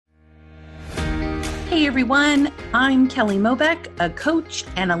Hey everyone, I'm Kelly Mobeck, a coach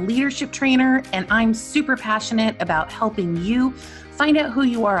and a leadership trainer, and I'm super passionate about helping you find out who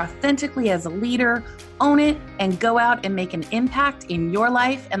you are authentically as a leader, own it, and go out and make an impact in your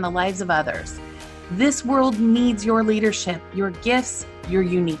life and the lives of others. This world needs your leadership, your gifts, your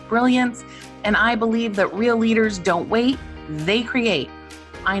unique brilliance, and I believe that real leaders don't wait, they create.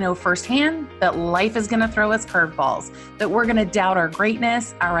 I know firsthand that life is going to throw us curveballs, that we're going to doubt our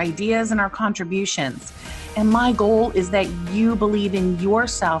greatness, our ideas, and our contributions. And my goal is that you believe in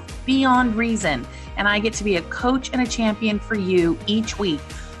yourself beyond reason, and I get to be a coach and a champion for you each week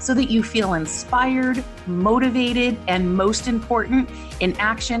so that you feel inspired, motivated, and most important, in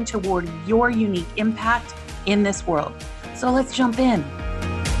action toward your unique impact in this world. So let's jump in.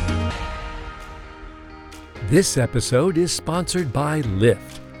 This episode is sponsored by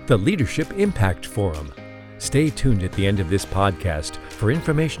LIFT, the Leadership Impact Forum. Stay tuned at the end of this podcast for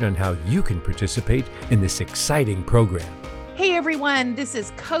information on how you can participate in this exciting program. Hey everyone, this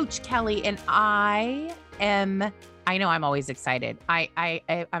is Coach Kelly, and I know I'm always excited. I'm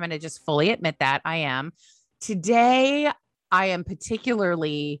going to just fully admit that I am. Today, I am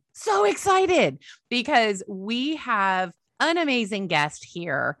particularly so excited because we have an amazing guest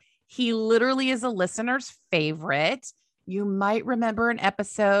here. He literally is a listener's favorite. You might remember an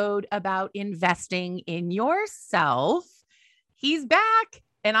episode about investing in yourself. He's back,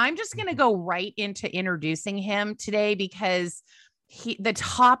 and I'm just going to go right into introducing him today because the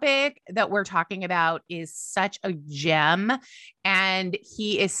topic that we're talking about is such a gem, and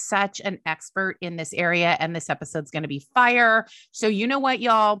he is such an expert in this area, and this episode's going to be fire. So you know what,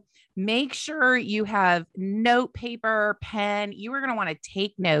 y'all? Make sure you have note paper, pen. You are going to want to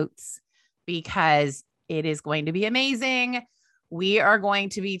take notes because it is going to be amazing. We are going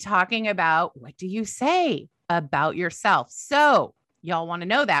to be talking about what do you say about yourself? So y'all want to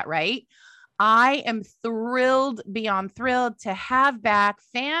know that, right? I am thrilled, beyond thrilled to have back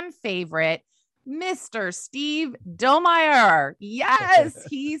fan favorite, Mr. Steve Domeyer. Yes,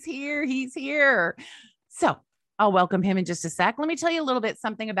 he's here. He's here. So I'll welcome him in just a sec. Let me tell you a little bit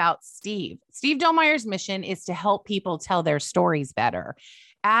something about Steve. Steve Domeyer's mission is to help people tell their stories better.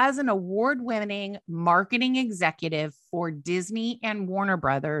 As an award-winning marketing executive for Disney and Warner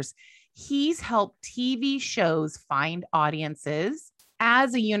Brothers, he's helped TV shows find audiences.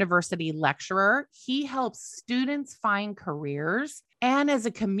 As a university lecturer, he helps students find careers. And as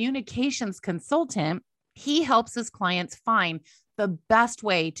a communications consultant, he helps his clients find the best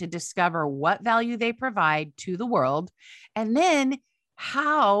way to discover what value they provide to the world, and then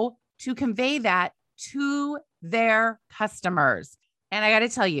how to convey that to their customers. And I got to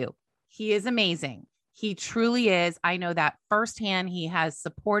tell you, he is amazing. He truly is. I know that firsthand. He has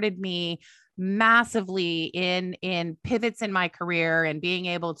supported me massively in pivots in my career and being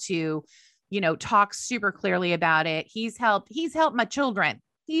able to, talk super clearly about it. He's helped my children.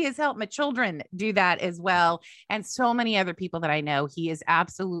 He has helped my children do that as well. And so many other people that I know. He is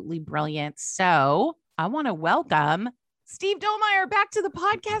absolutely brilliant. So I want to welcome Steve Domeyer back to the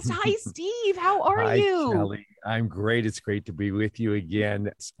podcast. Hi, Steve. How are you? Hi, Kelly. I'm great. It's great to be with you again.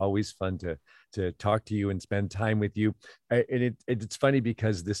 It's always fun to talk to you and spend time with you. And it's funny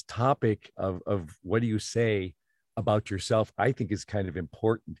because this topic of what do you say about yourself, I think is kind of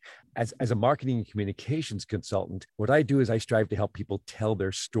important. As a marketing and communications consultant, what I do is I strive to help people tell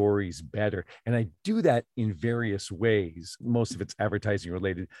their stories better. And I do that in various ways. Most of it's advertising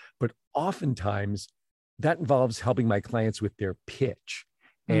related, but oftentimes that involves helping my clients with their pitch.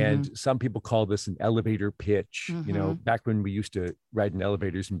 And some people call this an elevator pitch. Back when we used to ride in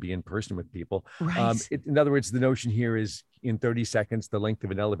elevators and be in person with people. Right. In other words, the notion here is in 30 seconds, the length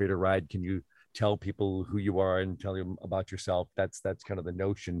of an elevator ride, can you tell people who you are and tell them about yourself? That's kind of the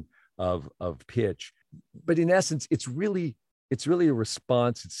notion of pitch. But in essence, it's really a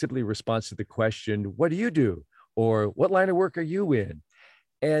response. It's simply a response to the question, what do you do? Or what line of work are you in?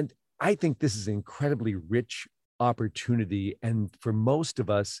 And I think this is an incredibly rich opportunity. And for most of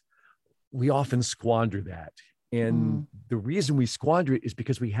us, we often squander that. And the reason we squander it is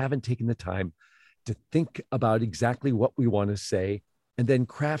because we haven't taken the time to think about exactly what we want to say and then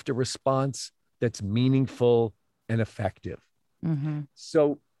craft a response that's meaningful and effective.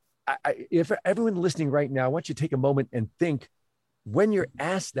 So if everyone listening right now, I want you to take a moment and think, when you're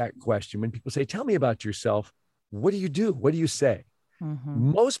asked that question, when people say, tell me about yourself, what do you do? What do you say?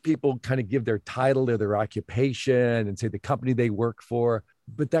 Most people kind of give their title or their occupation and say the company they work for,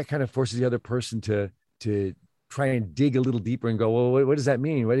 but that kind of forces the other person to try and dig a little deeper and go, well, what does that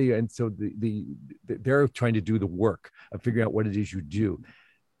mean? What do you? And so they're trying to do the work of figuring out what it is you do.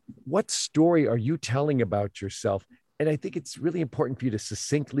 What story are you telling about yourself? And I think it's really important for you to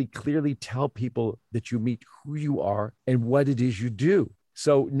succinctly, clearly tell people that you meet who you are and what it is you do.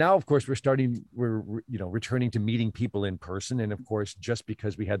 So now, of course, we're returning to meeting people in person. And of course, just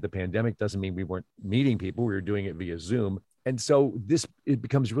because we had the pandemic doesn't mean we weren't meeting people. We were doing it via Zoom. And so it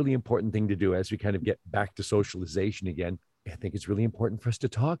becomes a really important thing to do as we kind of get back to socialization again. I think it's really important for us to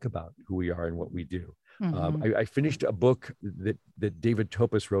talk about who we are and what we do. Mm-hmm. I finished a book that David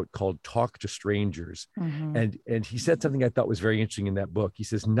Topus wrote called Talk to Strangers. Mm-hmm. And he said something I thought was very interesting in that book. He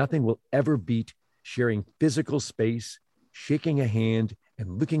says, nothing will ever beat sharing physical space, shaking a hand,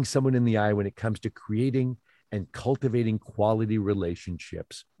 and looking someone in the eye when it comes to creating and cultivating quality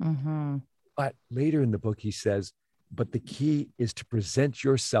relationships. Mm-hmm. But later in the book, he says, but the key is to present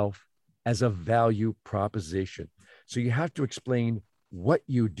yourself as a value proposition. So you have to explain what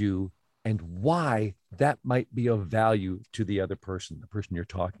you do and why that might be of value to the other person, the person you're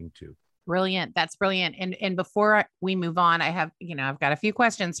talking to. Brilliant. That's brilliant. And before we move on, I've got a few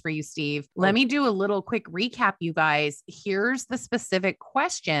questions for you, Steve. Let me do a little quick recap, you guys. Here's the specific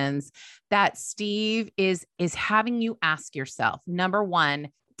questions that Steve is having you ask yourself. Number one,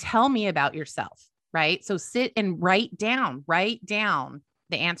 tell me about yourself, right? So sit and write down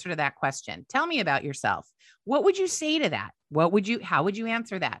the answer to that question. Tell me about yourself. What would you say to that? How would you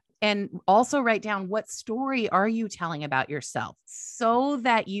answer that? And also write down, what story are you telling about yourself so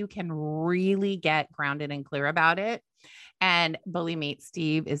that you can really get grounded and clear about it. And believe me,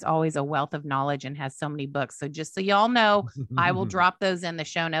 Steve is always a wealth of knowledge and has so many books. So just so y'all know, I will drop those in the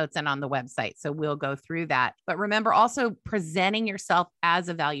show notes and on the website. So we'll go through that. But remember also presenting yourself as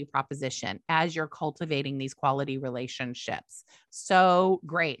a value proposition as you're cultivating these quality relationships. So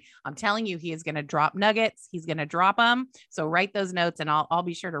great. I'm telling you, he is going to drop nuggets. He's going to drop them. So write those notes and I'll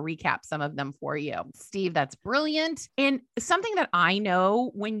be sure to recap some of them for you. Steve, that's brilliant. And something that I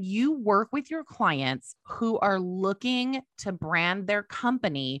know, when you work with your clients who are looking to brand their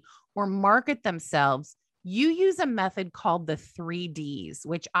company or market themselves, you use a method called the 3Ds,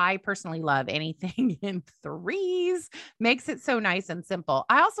 which I personally love. Anything in threes makes it so nice and simple.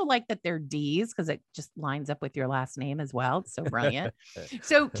 I also like that they're Ds because it just lines up with your last name as well. It's so brilliant.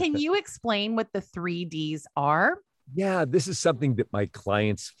 So can you explain what the 3Ds are? Yeah, this is something that my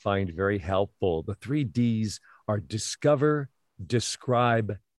clients find very helpful. The 3Ds are discover,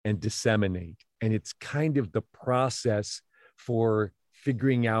 describe, and disseminate. And it's kind of the process for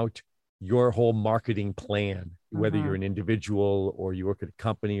figuring out your whole marketing plan, whether you're an individual or you work at a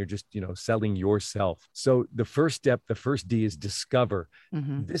company or just, selling yourself. So the first step, the first D is discover.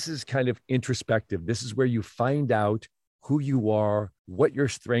 This is kind of introspective. This is where you find out who you are, what your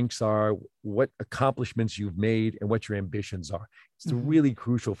strengths are, what accomplishments you've made, and what your ambitions are. It's a really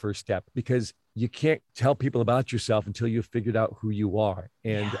crucial first step because you can't tell people about yourself until you've figured out who you are.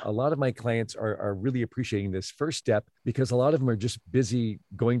 And a lot of my clients are really appreciating this first step because a lot of them are just busy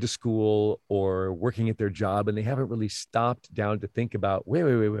going to school or working at their job, and they haven't really stopped down to think about, wait,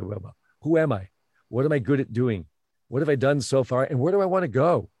 who am I? What am I good at doing? What have I done so far? And where do I want to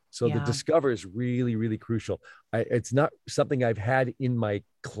go? So the discover is really, really crucial. It's not something I've had in my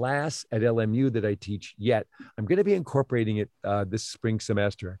class at LMU that I teach yet. I'm going to be incorporating it this spring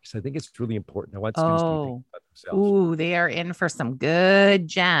semester because I think it's really important. I want students to be thinking about themselves. Ooh, they are in for some good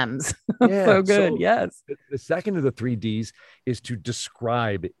gems. Yeah, so good. So yes. The second of the 3Ds is to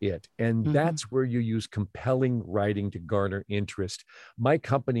describe it. And that's where you use compelling writing to garner interest. My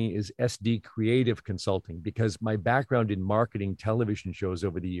company is SD Creative Consulting because my background in marketing television shows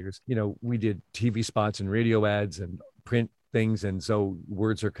over the years, we did TV spots and radio ads and print things. And so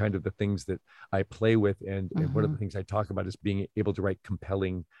words are kind of the things that I play with. And one of the things I talk about is being able to write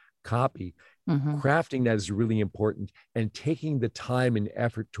compelling copy. Crafting that is really important, and taking the time and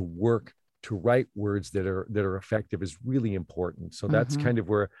effort to work to write words that are effective is really important. So that's kind of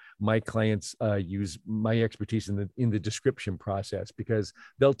where my clients use my expertise in the description process, because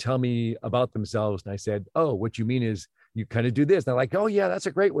they'll tell me about themselves and I said, oh, what you mean is you kind of do this. And they're like, oh yeah, that's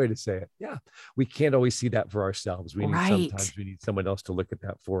a great way to say it. Yeah, we can't always see that for ourselves. Sometimes we need someone else to look at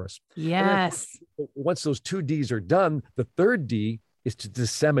that for us. Yes. Once those 2Ds are done, the third D is to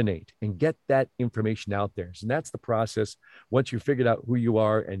disseminate and get that information out there. So that's the process. Once you figured out who you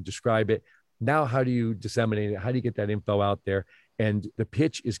are and describe it, now how do you disseminate it? How do you get that info out there? And the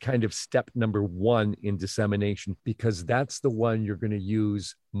pitch is kind of step number one in dissemination, because that's the one you're going to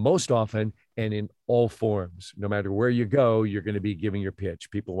use most often and in all forms. No matter where you go, you're going to be giving your pitch.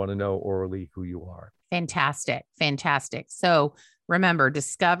 People want to know orally who you are. Fantastic. Fantastic. So remember,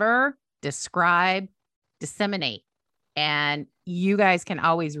 discover, describe, disseminate. And you guys can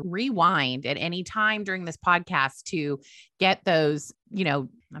always rewind at any time during this podcast to get those, I don't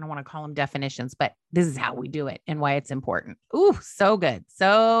want to call them definitions, but this is how we do it and why it's important. Ooh, so good.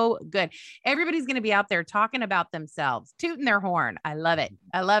 So good. Everybody's going to be out there talking about themselves, tooting their horn. I love it.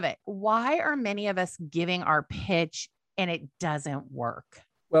 I love it. Why are many of us giving our pitch and it doesn't work?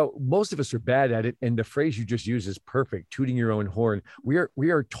 Well, most of us are bad at it. And the phrase you just used is perfect, tooting your own horn. We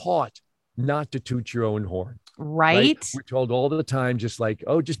are taught not to toot your own horn. Right? We're told all the time, just like,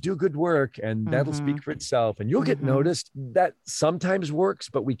 oh, just do good work and that'll speak for itself and you'll get noticed. That sometimes works,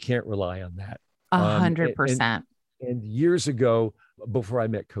 but we can't rely on that. 100%. And years ago, before I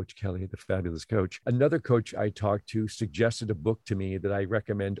met Coach Kelly, the fabulous coach, another coach I talked to suggested a book to me that I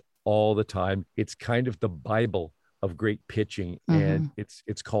recommend all the time. It's kind of the Bible of great pitching. And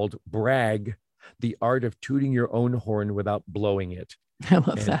it's called Brag, The Art of Tooting Your Own Horn Without Blowing It. I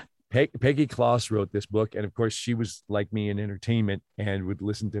love that. Peggy Kloss wrote this book. And of course, she was like me in entertainment and would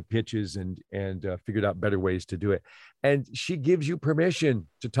listen to pitches and figured out better ways to do it. And she gives you permission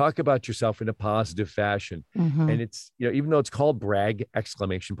to talk about yourself in a positive fashion. And it's, even though it's called Brag, !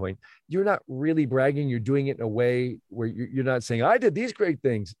 You're not really bragging. You're doing it in a way where you're not saying, I did these great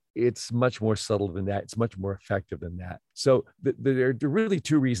things. It's much more subtle than that. It's much more effective than that. So there are really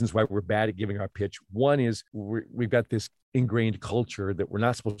two reasons why we're bad at giving our pitch. One is we've got this ingrained culture that we're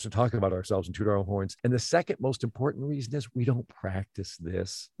not supposed to talk about ourselves and toot our own horns. And the second most important reason is we don't practice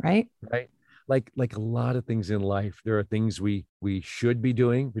this. Right. Like a lot of things in life, there are things we should be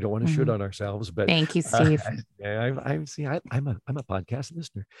doing. We don't want to shoot on ourselves, but thank you, Steve. I'm a podcast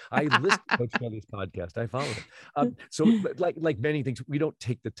listener. I listen to Coach Kelly's podcast. I follow it. So like many things, we don't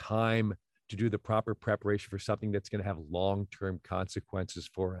take the time to do the proper preparation for something that's going to have long-term consequences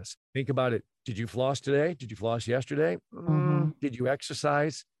for us. Think about it. Did you floss today? Did you floss yesterday? Did you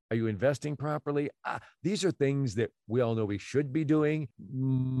exercise? Are you investing properly? These are things that we all know we should be doing,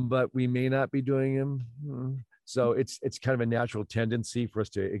 but we may not be doing them. So it's kind of a natural tendency for us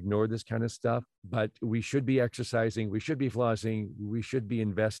to ignore this kind of stuff, but we should be exercising. We should be flossing. We should be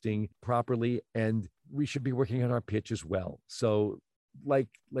investing properly, and we should be working on our pitch as well. So like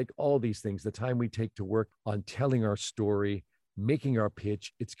all these things, the time we take to work on telling our story, making our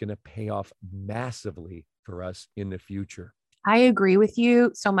pitch, it's going to pay off massively for us in the future. I agree with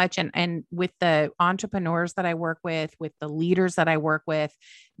you so much. And with the entrepreneurs that I work with the leaders that I work with,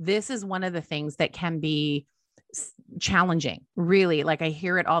 this is one of the things that can be challenging, really. Like I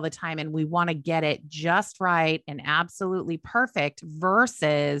hear it all the time, and we want to get it just right and absolutely perfect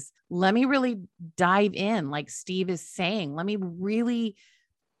versus let me really dive in. Like Steve is saying, let me really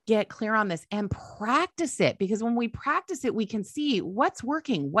get clear on this and practice it, because when we practice it, we can see what's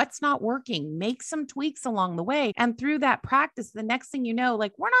working, what's not working, make some tweaks along the way. And through that practice, the next thing you know,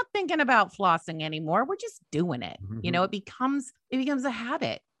 like we're not thinking about flossing anymore. We're just doing it. It becomes a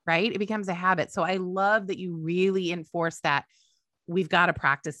habit, right? It becomes a habit. So I love that you really enforce that. We've got to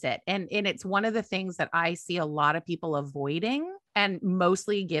practice it. And it's one of the things that I see a lot of people avoiding, and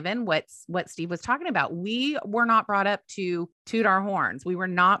mostly given what Steve was talking about. We were not brought up to toot our horns. We were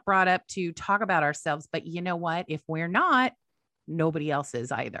not brought up to talk about ourselves, but you know what? If we're not, nobody else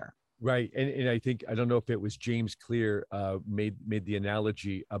is either. Right. And I think, I don't know if it was James Clear made the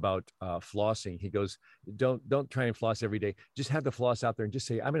analogy about flossing. He goes, don't try and floss every day. Just have the floss out there and just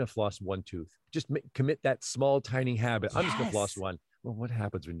say, I'm going to floss one tooth. Just commit that small, tiny habit. I'm just going to floss one. Well, what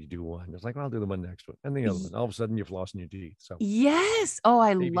happens when you do one? It's like, well, I'll do the one next one and the other one. All of a sudden you're flossing your teeth. So yes. Oh,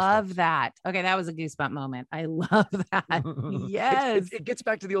 I love that. Okay. That was a goosebump moment. I love that. Yes. It gets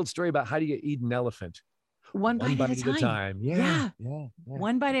back to the old story about how do you eat an elephant? One bite at a time. Yeah.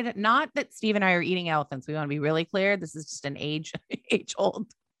 One bite at a time. Not that Steve and I are eating elephants. We want to be really clear. This is just an age old.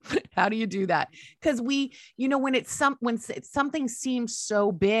 How do you do that? Because when something seems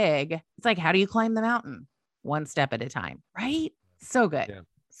so big, it's like, how do you climb the mountain? One step at a time, right? So good. Yeah.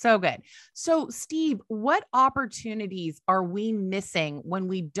 So good. So Steve, what opportunities are we missing when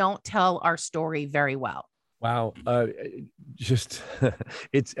we don't tell our story very well? Wow. Just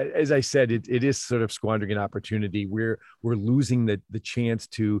it's, as I said, it is sort of squandering an opportunity. We're losing the chance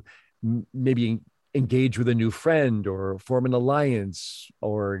to maybe engage with a new friend or form an alliance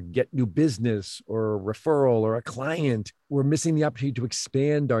or get new business or a referral or a client. We're missing the opportunity to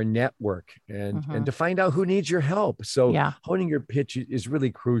expand our network and to find out who needs your help. So honing your pitch is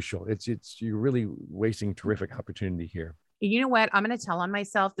really crucial. You're really wasting terrific opportunity here. You know what? I'm going to tell on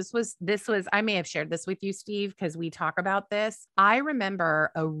myself. I may have shared this with you, Steve, because we talk about this. I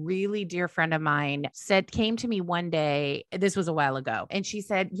remember a really dear friend of mine came to me one day. This was a while ago. And she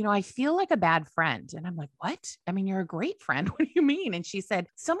said, I feel like a bad friend. And I'm like, what? I mean, you're a great friend. What do you mean? And she said,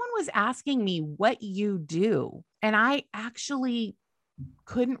 someone was asking me what you do. And I actually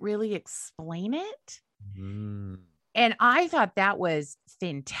couldn't really explain it. Mm. And I thought that was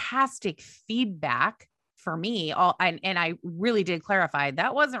fantastic feedback for me. And I really did clarify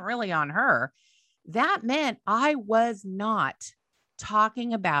that wasn't really on her. That meant I was not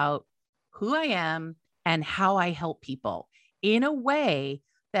talking about who I am and how I help people in a way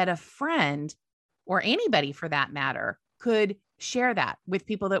that a friend or anybody for that matter could share that with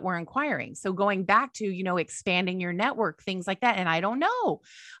people that were inquiring. So going back to, expanding your network, things like that. And I don't know,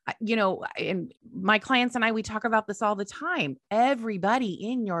 and my clients and I, we talk about this all the time. Everybody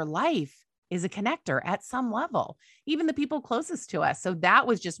in your life is a connector at some level, even the people closest to us. So that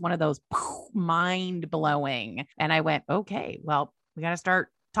was just one of those mind blowing. And I went, okay, well, we got to start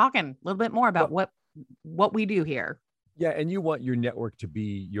talking a little bit more about what we do here. Yeah. And you want your network to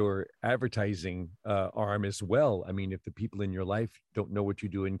be your advertising arm as well. I mean, if the people in your life don't know what you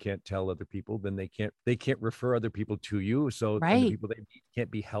do and can't tell other people, then they can't refer other people to you. So right. And the people they meet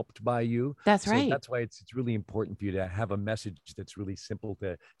can't be helped by you. That's so right. That's why it's really important for you to have a message that's really simple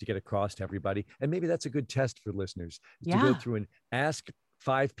to get across to everybody. And maybe that's a good test for listeners to go through and ask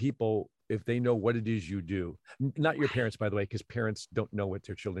 5 people if they know what it is you do. Not your parents, by the way, because parents don't know what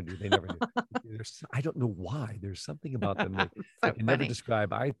their children do. They never do. I don't know why. There's something about them that I can never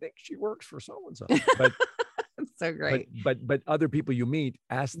describe. I think she works for so-and-so. But so great. But other people you meet,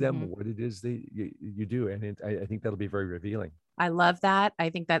 ask them what it is you do. And I think that'll be very revealing. I love that. I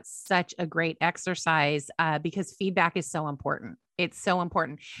think that's such a great exercise because feedback is so important. It's so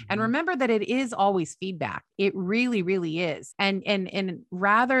important. And remember that it is always feedback. It really, really is. And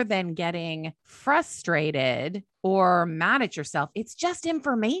rather than getting frustrated or mad at yourself, it's just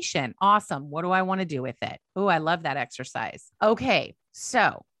information. Awesome. What do I want to do with it? Oh, I love that exercise. Okay.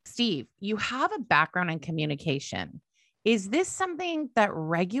 So Steve, you have a background in communication. Is this something that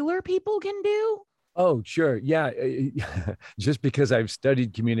regular people can do? Oh, sure. Yeah. Just because I've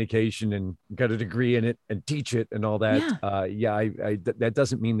studied communication and got a degree in it and teach it and all that. That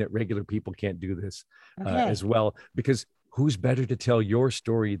doesn't mean that regular people can't do this as well, because who's better to tell your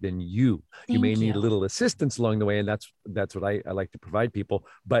story than you? You may need a little assistance along the way. And that's what I like to provide people,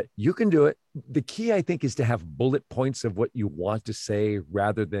 but you can do it. The key, I think, is to have bullet points of what you want to say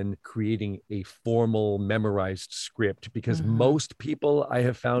rather than creating a formal memorized script, because most people I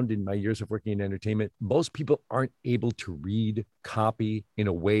have found in my years of working in entertainment, most people aren't able to read copy in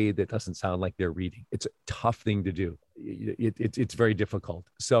a way that doesn't sound like they're reading. It's a tough thing to do. It's very difficult.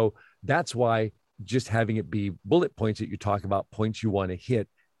 So that's why just having it be bullet points that you talk about, points you want to hit,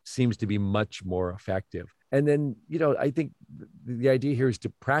 seems to be much more effective. And then, I think the idea here is to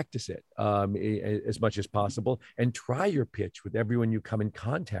practice it as much as possible and try your pitch with everyone you come in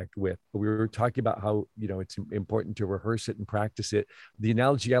contact with. We were talking about how, it's important to rehearse it and practice it. The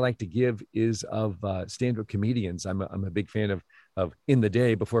analogy I like to give is of stand-up comedians. I'm a big fan of in the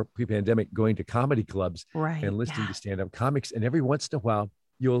day before pre-pandemic, going to comedy clubs and listening to stand-up comics. And every once in a while,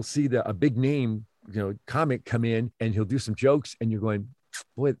 you'll see a big name, comic come in and he'll do some jokes and you're going,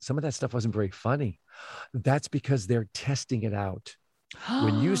 boy, some of that stuff wasn't very funny. That's because they're testing it out.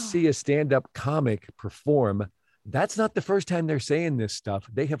 When you see a stand-up comic perform, that's not the first time they're saying this stuff.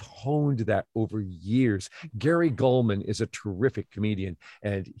 They have honed that over years. Gary Goldman is a terrific comedian,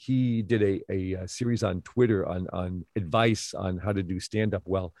 and he did a series on Twitter on advice on how to do stand-up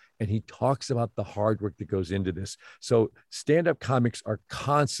well. And he talks about the hard work that goes into this. So stand-up comics are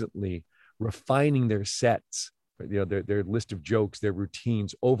constantly refining their sets, their list of jokes, their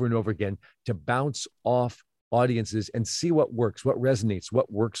routines over and over again to bounce off audiences and see what works, what resonates,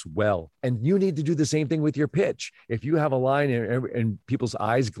 what works well. And you need to do the same thing with your pitch. If you have a line and people's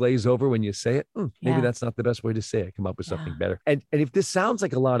eyes glaze over when you say it, maybe that's not the best way to say it. Come up with something better. And if this sounds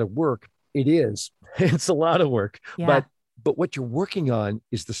like a lot of work, it is. It's a lot of work. But what you're working on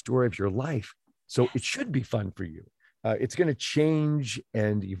is the story of your life. So it should be fun for you. It's going to change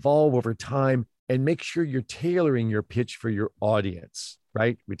and evolve over time, and make sure you're tailoring your pitch for your audience,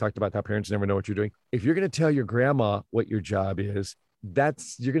 right? We talked about how parents never know what you're doing. If you're going to tell your grandma what your job is,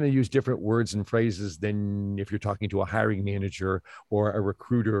 you're going to use different words and phrases than if you're talking to a hiring manager or a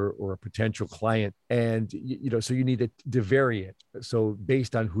recruiter or a potential client. And, so you need to vary it. So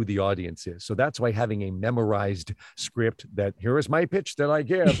based on who the audience is. So that's why having a memorized script that here is my pitch that I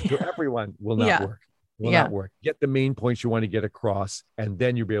give to everyone will not work. will not work. Get the main points you want to get across, and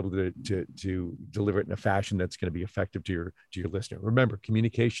then you'll be able to deliver it in a fashion that's going to be effective to your listener. Remember,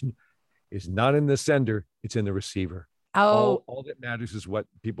 communication is not in the sender, it's in the receiver. Oh, all that matters is what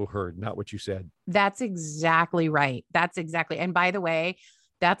people heard, not what you said. that's exactly right. That's exactly. And by the way,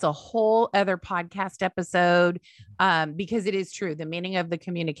 that's a whole other podcast episode, because it is true. The meaning of the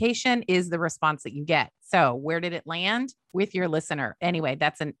communication is the response that you get. So where did it land? With your listener. Anyway,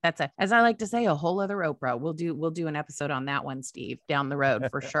 that's as I like to say, a whole other Oprah. We'll do an episode on that one, Steve, down the road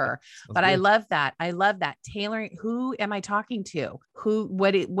for sure. But good. I love that. Tailoring. Who am I talking to?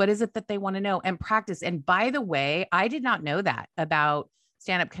 What is it that they want to know, and practice. And by the way, I did not know that about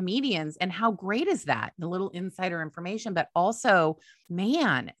stand-up comedians, and how great is that? The little insider information, but also,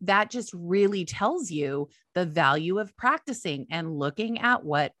 man, that just really tells you the value of practicing and looking at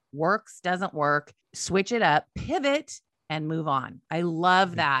what works, doesn't work, switch it up, pivot, and move on. I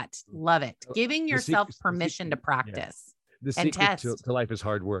love that. Love it. Giving yourself permission to practice. Yeah. The secret to life is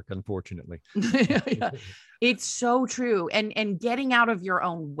hard work, unfortunately. Yeah. It's so true. And getting out of your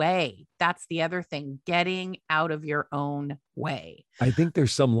own way. That's the other thing, getting out of your own way. I think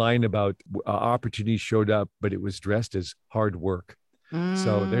there's some line about opportunities showed up, but it was dressed as hard work.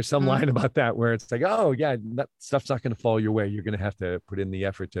 So there's some line about that where it's like, oh yeah, that stuff's not going to fall your way. You're going to have to put in the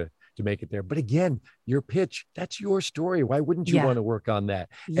effort to make it there. But again, your pitch, that's your story. Why wouldn't you want to work on that?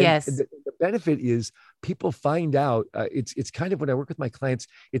 Yes. And the benefit is people find out, it's kind of, when I work with my clients,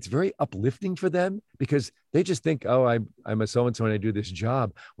 it's very uplifting for them, because they just think, oh, I'm a so-and-so and I do this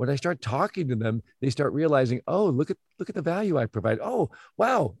job. When I start talking to them, they start realizing, oh, look at the value I provide. Oh,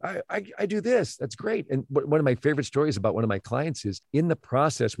 wow, I do this. That's great. And one of my favorite stories about one of my clients is, in the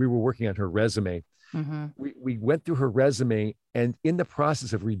process, we were working on her resume. Mm-hmm. We went through her resume, and in the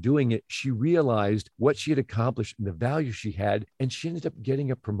process of redoing it, she realized what she had accomplished and the value she had. And she ended up getting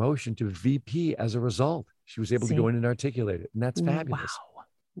a promotion to VP as a result. She was able to go in and articulate it. And that's fabulous.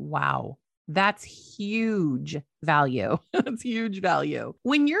 Wow. That's huge value. That's huge value.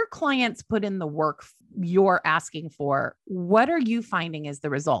 When your clients put in the work you're asking for, what are you finding is the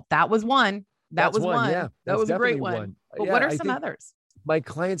result? That was one. That was one. Yeah, that was a great one. But what are some others? My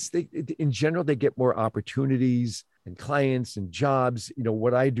clients, in general, they get more opportunities and clients and jobs. You know,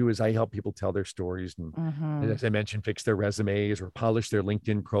 what I do is I help people tell their stories, and as I mentioned, fix their resumes or polish their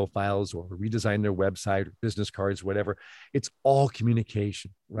LinkedIn profiles or redesign their website or business cards, whatever. It's all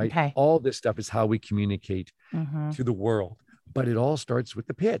communication, right? Okay. All this stuff is how we communicate to the world, but it all starts with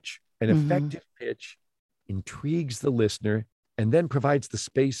the pitch. An effective pitch intrigues the listener and then provides the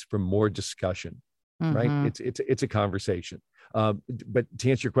space for more discussion, right? It's a conversation. But to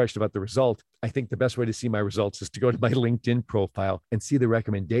answer your question about the result, I think the best way to see my results is to go to my LinkedIn profile and see the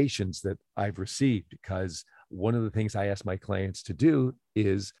recommendations that I've received, because one of the things I ask my clients to do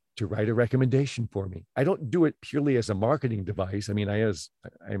is to write a recommendation for me. I don't do it purely as a marketing device. I mean,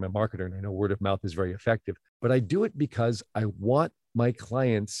 I'm a marketer and I know word of mouth is very effective, but I do it because I want my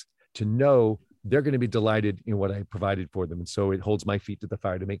clients to know they're going to be delighted in what I provided for them. And so it holds my feet to the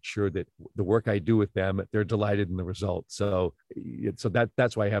fire to make sure that the work I do with them, they're delighted in the result. So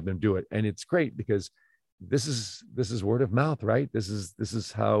that's why I have them do it. And it's great because this is word of mouth, right? This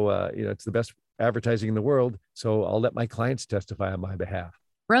is how, it's the best advertising in the world. So I'll let my clients testify on my behalf.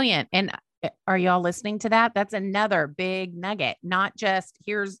 Brilliant. And are y'all listening to that? That's another big nugget, not just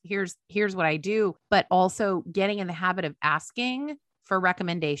here's what I do, but also getting in the habit of asking for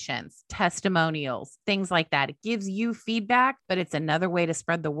recommendations, testimonials, things like that. It gives you feedback, but it's another way to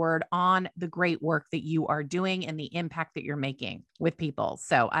spread the word on the great work that you are doing and the impact that you're making with people.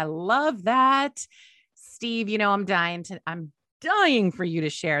 So I love that. Steve, I'm dying for you to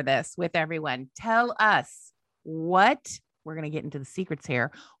share this with everyone. Tell us we're going to get into the secrets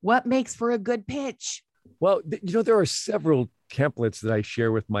here. What makes for a good pitch? Well, there are several templates that I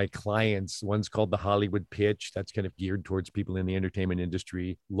share with my clients. One's called the Hollywood pitch. That's kind of geared towards people in the entertainment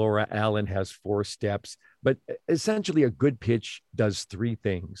industry. Laura Allen has 4 steps, but essentially a good pitch does 3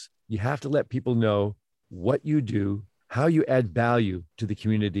 things. You have to let people know what you do, how you add value to the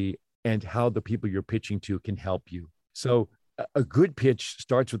community, and how the people you're pitching to can help you. So a good pitch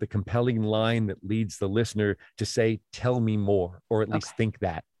starts with a compelling line that leads the listener to say, tell me more, or at least think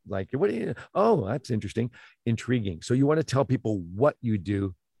that. Like, oh, that's interesting, intriguing. So you want to tell people what you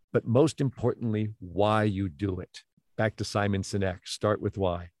do, but most importantly, why you do it. Back to Simon Sinek, start with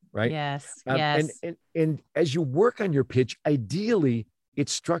why, right? Yes. And as you work on your pitch, ideally,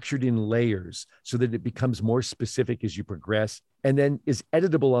 it's structured in layers so that it becomes more specific as you progress and then is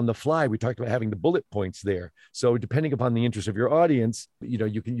editable on the fly. We talked about having the bullet points there. So depending upon the interest of your audience,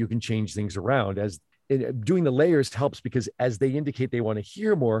 you can change things around. As doing the layers helps because as they indicate they want to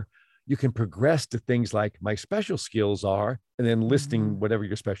hear more, you can progress to things like my special skills are, and then listing whatever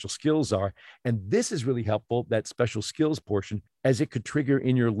your special skills are. And this is really helpful, that special skills portion, as it could trigger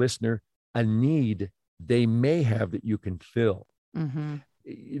in your listener a need they may have that you can fill.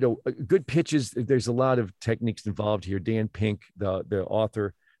 You know, good pitches, there's a lot of techniques involved here. Dan Pink, the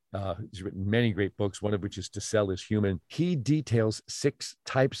author, he's written many great books, one of which is To Sell is Human. He details 6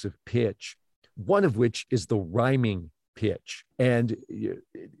 types of pitch, one of which is the rhyming pitch. And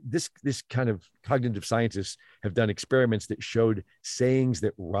this kind of cognitive scientists have done experiments that showed sayings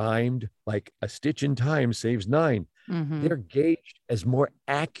that rhymed, like a stitch in time saves 9. They're gauged as more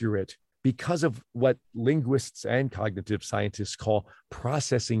accurate because of what linguists and cognitive scientists call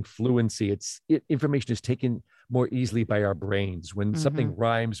processing fluency. Information is taken more easily by our brains. When something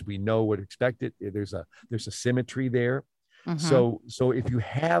rhymes, we know what to expect it. There's a symmetry there. So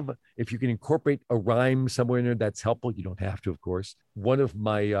if you can incorporate a rhyme somewhere in there, that's helpful. You don't have to, of course. One of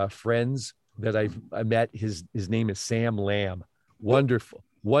my friends that I met, his name is Sam Lamb.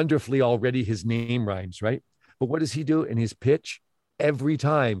 Wonderfully already his name rhymes, right? But what does he do in his pitch? Every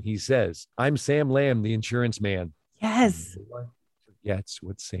time he says, I'm Sam Lamb, the insurance man. Yes. That's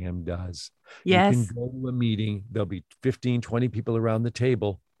what Sam does. Yes. You can go to a meeting. There'll be 15, 20 people around the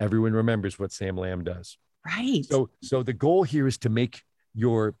table. Everyone remembers what Sam Lamb does. Right. So the goal here is to make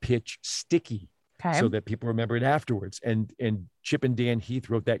your pitch sticky, so that people remember it afterwards. And Chip and Dan Heath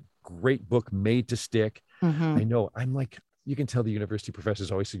wrote that great book, Made to Stick. I know, I'm like, you can tell the university professor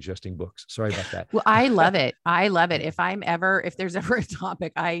is always suggesting books. Sorry about that. Well, I love it. I love it. If there's ever a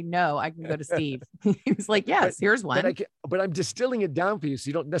topic, I know I can go to Steve. He was like, yes, here's one. But I'm distilling it down for you, so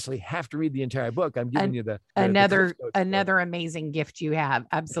you don't necessarily have to read the entire book. I'm giving you another amazing gift you have.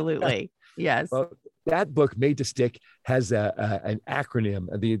 Absolutely. Yes. Well, that book, Made to Stick, has an acronym.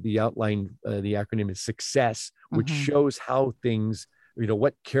 The outline, the acronym is SUCCESS, which shows how things,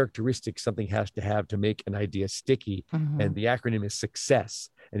 what characteristics something has to have to make an idea sticky. And the acronym is SUCCESS,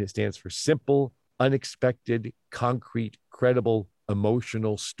 and it stands for simple, unexpected, concrete, credible,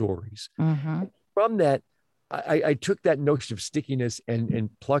 emotional stories. From that, I took that notion of stickiness and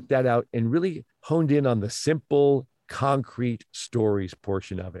plucked that out and really honed in on the simple, concrete stories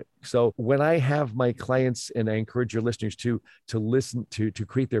portion of it. So when I have my clients, and I encourage your listeners to listen to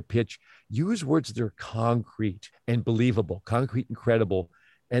create their pitch, use words that are concrete and believable, concrete and credible.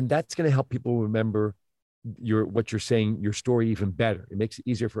 And that's going to help people remember what you're saying, your story, even better. It makes it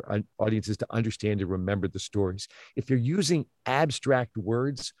easier for audiences to understand and remember the stories. If you're using abstract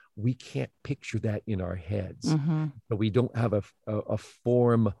words, we can't picture that in our heads. But we don't have a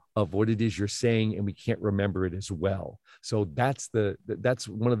form of what it is you're saying, and we can't remember it as well. So that's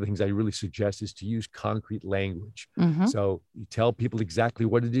one of the things I really suggest, is to use concrete language. So you tell people exactly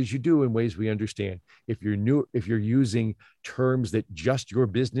what it is you do in ways we understand. If you're using terms that just your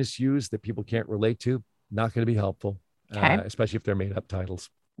business use that people can't relate to, not going to be helpful, especially if they're made up titles.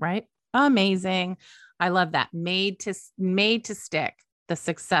 Right. Amazing. I love that. Made to Stick, the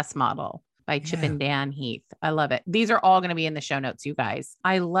success model by Chip and Dan Heath. I love it. These are all going to be in the show notes, you guys.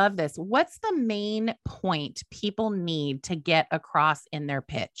 I love this. What's the main point people need to get across in their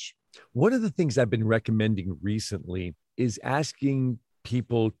pitch? One of the things I've been recommending recently is asking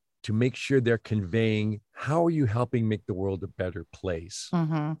people to make sure they're conveying, how are you helping make the world a better place?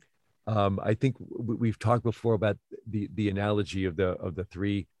 I think we've talked before about the analogy of the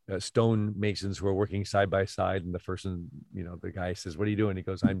 3 stone masons who are working side by side, and the person, the guy says, "What are you doing?" He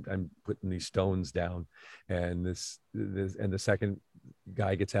goes, "I'm putting these stones down," and and the second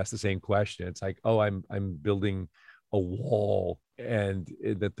guy gets asked the same question. It's like, "Oh, I'm building a wall," and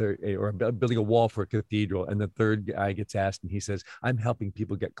building a wall for a cathedral, and the third guy gets asked, and he says, "I'm helping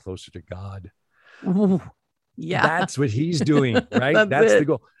people get closer to God." Ooh. Yeah, that's what he's doing, right? That's the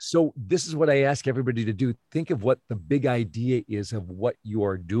goal. So this is what I ask everybody to do. Think of what the big idea is of what you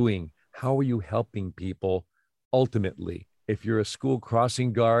are doing. How are you helping people ultimately? If you're a school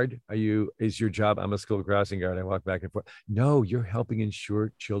crossing guard, is your job, I'm a school crossing guard, I walk back and forth? No, you're helping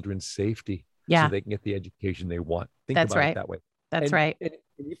ensure children's safety so they can get the education they want. Think about it that way. That's right. And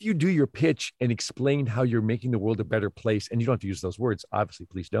if you do your pitch and explain how you're making the world a better place, and you don't have to use those words, obviously,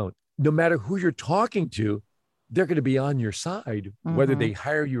 please don't. No matter who you're talking to, they're going to be on your side, whether they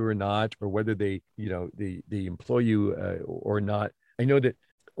hire you or not, or whether they employ you or not. I know that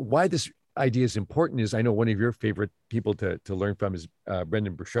why this idea is important is, I know one of your favorite people to learn from is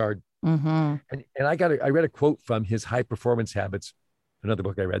Brendon Burchard. And I read a quote from his High Performance Habits, another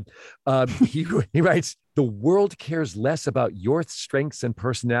book I read. He writes, "The world cares less about your strengths and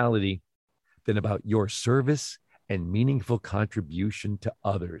personality than about your service and meaningful contribution to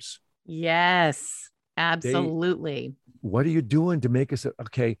others." Yes. Absolutely. What are you doing to make us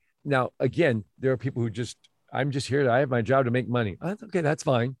okay? Now, again, there are people who I'm just here. I have my job to make money. Okay, that's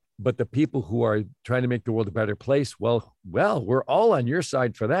fine. But the people who are trying to make the world a better place, well, we're all on your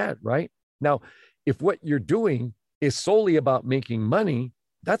side for that, right? Now, if what you're doing is solely about making money,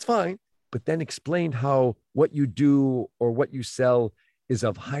 that's fine. But then explain how what you do or what you sell is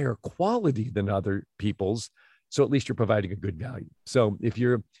of higher quality than other people's. So at least you're providing a good value. So if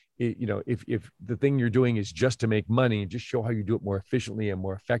if the thing you're doing is just to make money, just show how you do it more efficiently and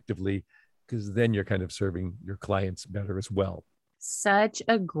more effectively, because then you're kind of serving your clients better as well. Such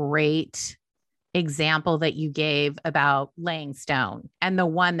a great example that you gave about laying stone, and the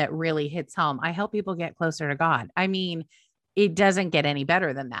one that really hits home. I help people get closer to God. I mean, it doesn't get any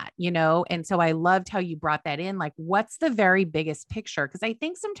better than that, And so I loved how you brought that in. Like, what's the very biggest picture? Because I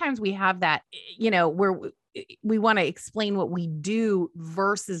think sometimes we have that, where we want to explain what we do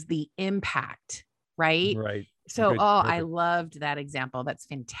versus the impact, right? Right. So, I loved that example. That's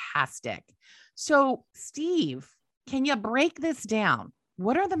fantastic. So, Steve, can you break this down?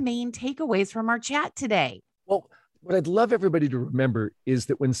 What are the main takeaways from our chat today? Well, what I'd love everybody to remember is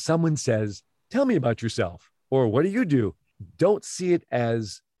that when someone says, "Tell me about yourself," or "What do you do?" don't see it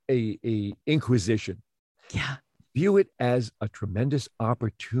as a inquisition. Yeah. View it as a tremendous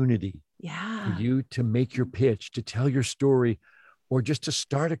opportunity for you to make your pitch, to tell your story, or just to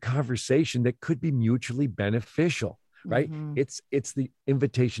start a conversation that could be mutually beneficial, right? Mm-hmm. It's the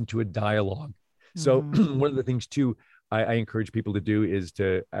invitation to a dialogue. So one of the things too, I encourage people to do is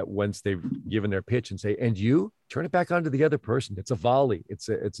to, once they've given their pitch and say, "And you," turn it back onto the other person. It's a volley. It's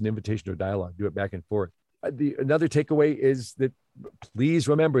an invitation to a dialogue. Do it back and forth. Another takeaway is that please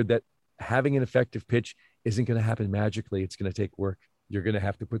remember that having an effective pitch isn't going to happen magically. It's going to take work. You're going to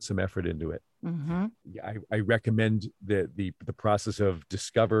have to put some effort into it. Mm-hmm. I recommend the process of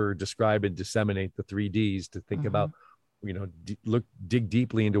discover, describe, and disseminate, the 3 Ds, to think about, dig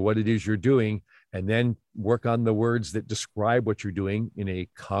deeply into what it is you're doing, and then work on the words that describe what you're doing in a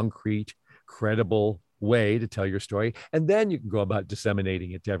concrete, credible way to tell your story. And then you can go about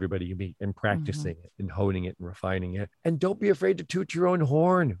disseminating it to everybody you meet and practicing it and honing it and refining it. And don't be afraid to toot your own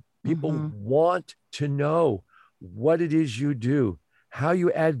horn. People want to know what it is you do, how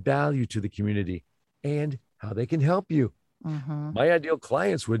you add value to the community, and how they can help you. My ideal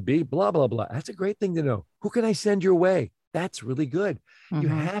clients would be blah, blah, blah. That's a great thing to know. Who can I send your way? That's really good. You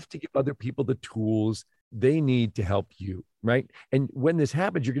have to give other people the tools they need to help you, right? And when this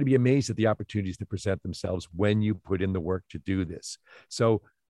happens, you're going to be amazed at the opportunities that present themselves when you put in the work to do this. So,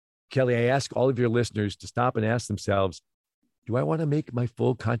 Kelly, I ask all of your listeners to stop and ask themselves, do I want to make my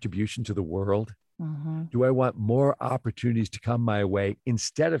full contribution to the world? Do I want more opportunities to come my way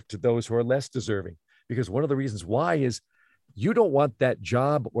instead of to those who are less deserving? Because one of the reasons why is you don't want that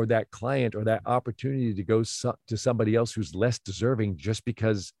job or that client or that opportunity to go to somebody else who's less deserving just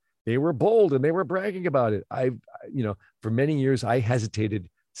because they were bold and they were bragging about it. For many years, I hesitated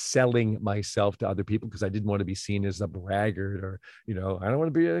selling myself to other people because I didn't want to be seen as a braggart or, I don't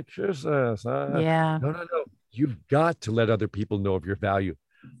want to be a kisses. No. You've got to let other people know of your value.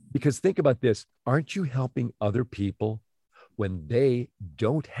 Because think about this. Aren't you helping other people when they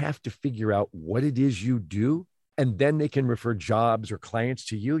don't have to figure out what it is you do? And then they can refer jobs or clients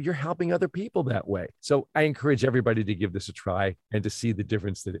to you. You're helping other people that way. So I encourage everybody to give this a try and to see the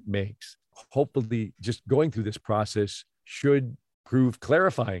difference that it makes. Hopefully, just going through this process should prove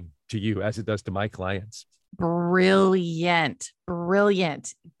clarifying to you as it does to my clients. Brilliant.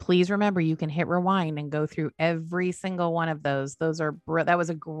 Please remember, you can hit rewind and go through every single one of those. That was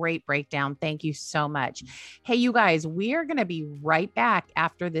a great breakdown. Thank you so much. Hey, you guys, we are going to be right back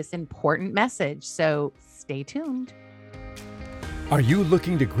after this important message. So stay tuned. Are you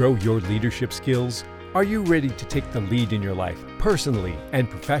looking to grow your leadership skills? Are you ready to take the lead in your life, personally and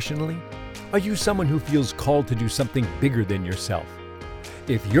professionally? Are you someone who feels called to do something bigger than yourself?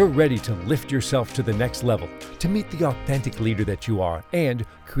 If you're ready to lift yourself to the next level, to meet the authentic leader that you are and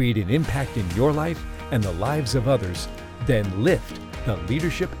create an impact in your life and the lives of others, then LIFT, the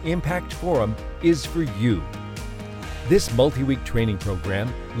Leadership Impact Forum, is for you. This multi-week training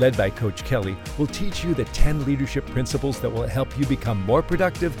program, led by Coach Kelly, will teach you the 10 leadership principles that will help you become more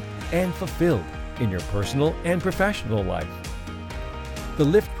productive and fulfilled in your personal and professional life. The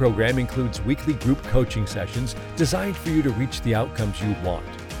LIFT program includes weekly group coaching sessions designed for you to reach the outcomes you want.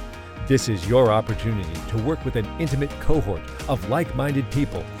 This is your opportunity to work with an intimate cohort of like-minded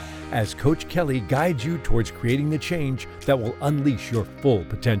people as Coach Kelly guides you towards creating the change that will unleash your full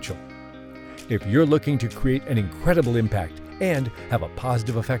potential. If you're looking to create an incredible impact and have a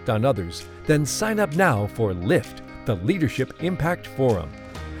positive effect on others, then sign up now for LIFT, the Leadership Impact Forum.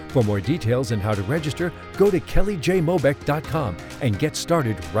 For more details and how to register, go to kellyjmobeck.com and get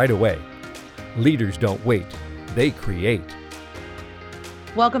started right away. Leaders don't wait, they create.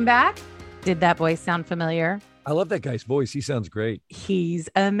 Welcome back. Did that voice sound familiar? I love that guy's voice. He sounds great. He's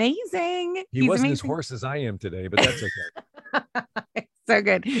amazing. He wasn't as hoarse as I am today, but that's okay. So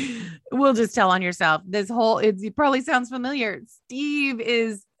good. We'll just tell on yourself. It probably sounds familiar. Steve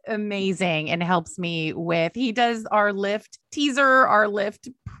is amazing and helps me with, he does our Lift teaser, our Lift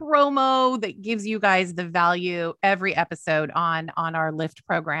promo that gives you guys the value every episode on our Lift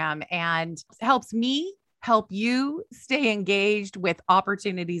program, and helps me help you stay engaged with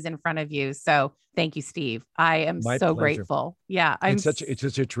opportunities in front of you. So thank you, Steve. I am My so pleasure. grateful. Yeah. It's such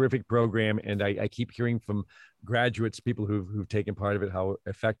a terrific program. And I keep hearing from graduates, people who've taken part of it, how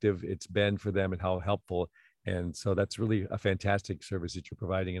effective it's been for them and how helpful. And so that's really a fantastic service that you're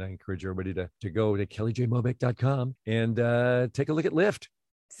providing. And I encourage everybody to go to kellyjmobeck.com and take a look at Lift.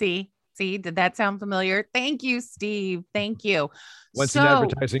 See, did that sound familiar? Thank you, Steve. Thank you. Once in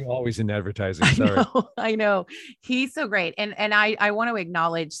advertising, always in advertising. Sorry. I know. He's so great. And I want to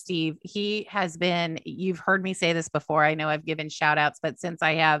acknowledge Steve. He has been, you've heard me say this before. I know I've given shout outs, but since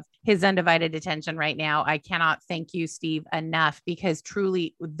I have his undivided attention right now, I cannot thank you, Steve, enough, because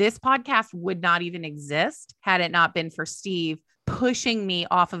truly this podcast would not even exist had it not been for Steve pushing me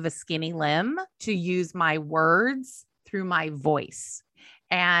off of a skinny limb to use my words through my voice.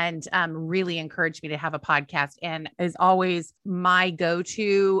 And really encouraged me to have a podcast, and is always my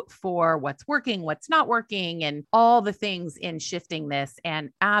go-to for what's working, what's not working, and all the things in shifting this, and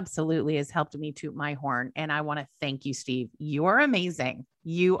absolutely has helped me toot my horn. And I want to thank you, Steve. You are amazing.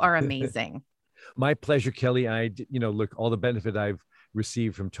 You are amazing. My pleasure, Kelly. Look, all the benefit I've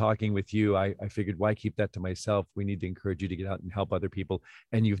received from talking with you, I figured, why keep that to myself? We need to encourage you to get out and help other people.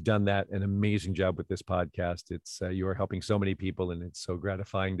 And you've done that, an amazing job with this podcast. It's you are helping so many people, and it's so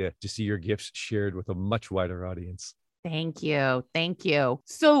gratifying to see your gifts shared with a much wider audience. Thank you. Thank you.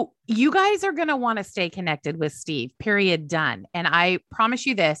 So you guys are going to want to stay connected with Steve, period, done. And I promise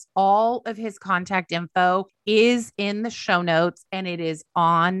you this, all of his contact info is in the show notes, and it is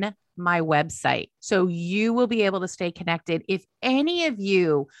on my website. So you will be able to stay connected. If any of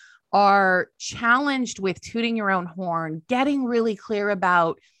you are challenged with tooting your own horn, getting really clear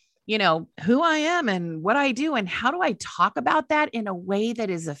about, who I am and what I do and how do I talk about that in a way that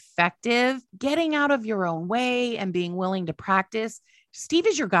is effective, getting out of your own way and being willing to practice, Steve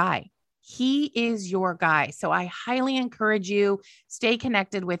is your guy. He is your guy. So I highly encourage you, stay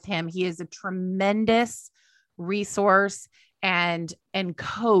connected with him. He is a tremendous resource and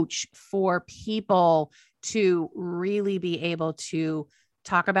coach for people to really be able to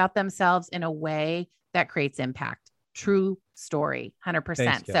talk about themselves in a way that creates impact. True story, 100%.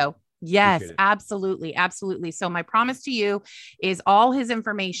 Thanks, so yes, absolutely. Absolutely. So my promise to you is all his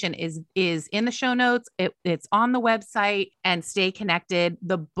information is in the show notes. It's on the website, and stay connected.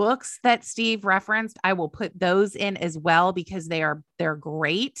 The books that Steve referenced, I will put those in as well, because they're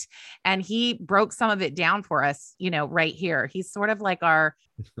great. And he broke some of it down for us, right here. He's sort of like our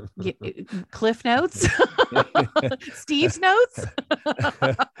Cliff Notes, Steve's notes,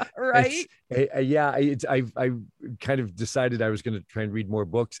 right? I kind of decided I was going to try and read more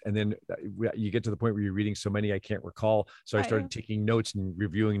books, and then you get to the point where you're reading so many I can't recall. So I started taking notes and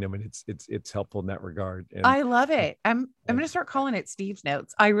reviewing them, and it's helpful in that regard. And I love it. I'm going to start calling it Steve's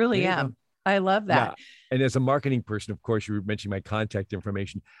Notes. I really am. I love that. Yeah. And as a marketing person, of course, you were mentioning my contact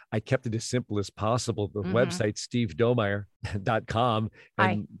information. I kept it as simple as possible. The website, stevedomeyer.com,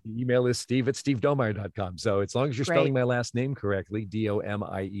 and the email is steve@stevedomeyer.com. So as long as you're spelling my last name correctly,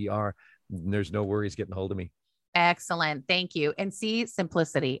 Domier, there's no worries getting a hold of me. Excellent. Thank you. And see,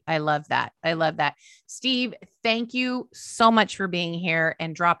 simplicity. I love that. I love that. Steve, thank you so much for being here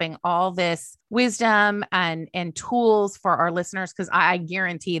and dropping all this wisdom and tools for our listeners, because I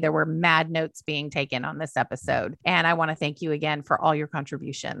guarantee there were mad notes being taken on this episode. And I want to thank you again for all your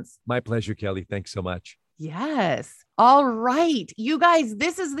contributions. My pleasure, Kelly. Thanks so much. Yes. All right. You guys,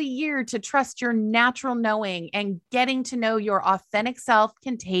 this is the year to trust your natural knowing, and getting to know your authentic self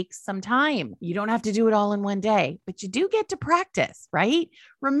can take some time. You don't have to do it all in one day, but you do get to practice, right?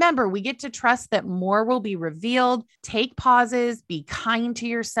 Remember, we get to trust that more will be revealed. Take pauses, be kind to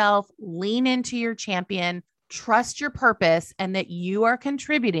yourself, lean into your champion. Trust your purpose and that you are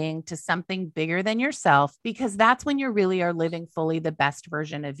contributing to something bigger than yourself, because that's when you really are living fully the best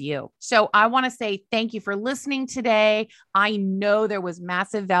version of you. So I want to say thank you for listening today. I know there was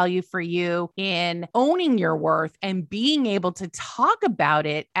massive value for you in owning your worth and being able to talk about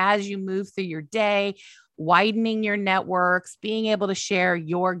it as you move through your day. widening your networks, being able to share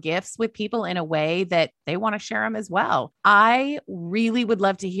your gifts with people in a way that they want to share them as well. I really would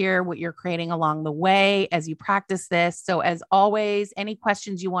love to hear what you're creating along the way as you practice this. So as always, any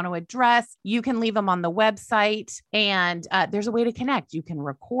questions you want to address, you can leave them on the website, and there's a way to connect. You can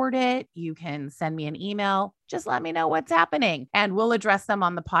record it. You can send me an email. Just let me know what's happening and we'll address them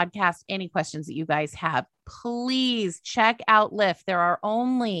on the podcast. Any questions that you guys have, please check out Lift. There are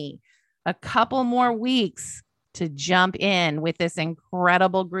only a couple more weeks to jump in with this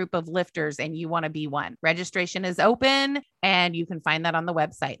incredible group of lifters, and you want to be one. Registration is open and you can find that on the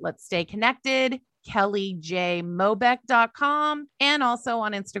website. Let's stay connected. kellyjmobeck.com and also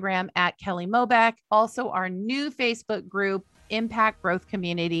on Instagram at Kelly Mobeck. Also our new Facebook group, Impact Growth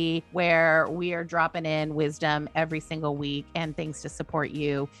Community, where we are dropping in wisdom every single week and things to support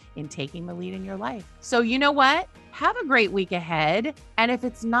you in taking the lead in your life. So you know what? Have a great week ahead. And if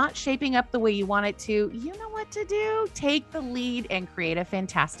it's not shaping up the way you want it to, you know what to do. Take the lead and create a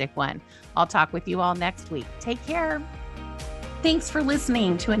fantastic one. I'll talk with you all next week. Take care. Thanks for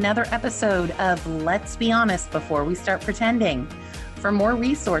listening to another episode of Let's Be Honest Before We Start Pretending. For more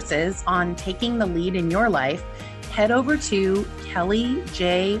resources on taking the lead in your life, head over to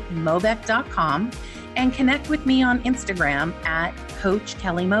kellyjmobeck.com and connect with me on Instagram at Coach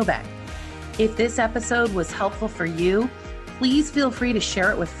Kelly Mobeck. If this episode was helpful for you, please feel free to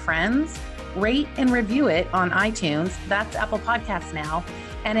share it with friends, rate and review it on iTunes. That's Apple Podcasts now.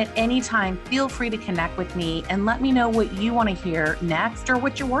 And at any time, feel free to connect with me and let me know what you want to hear next or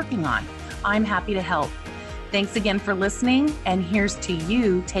what you're working on. I'm happy to help. Thanks again for listening, and here's to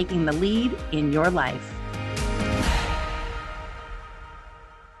you taking the lead in your life.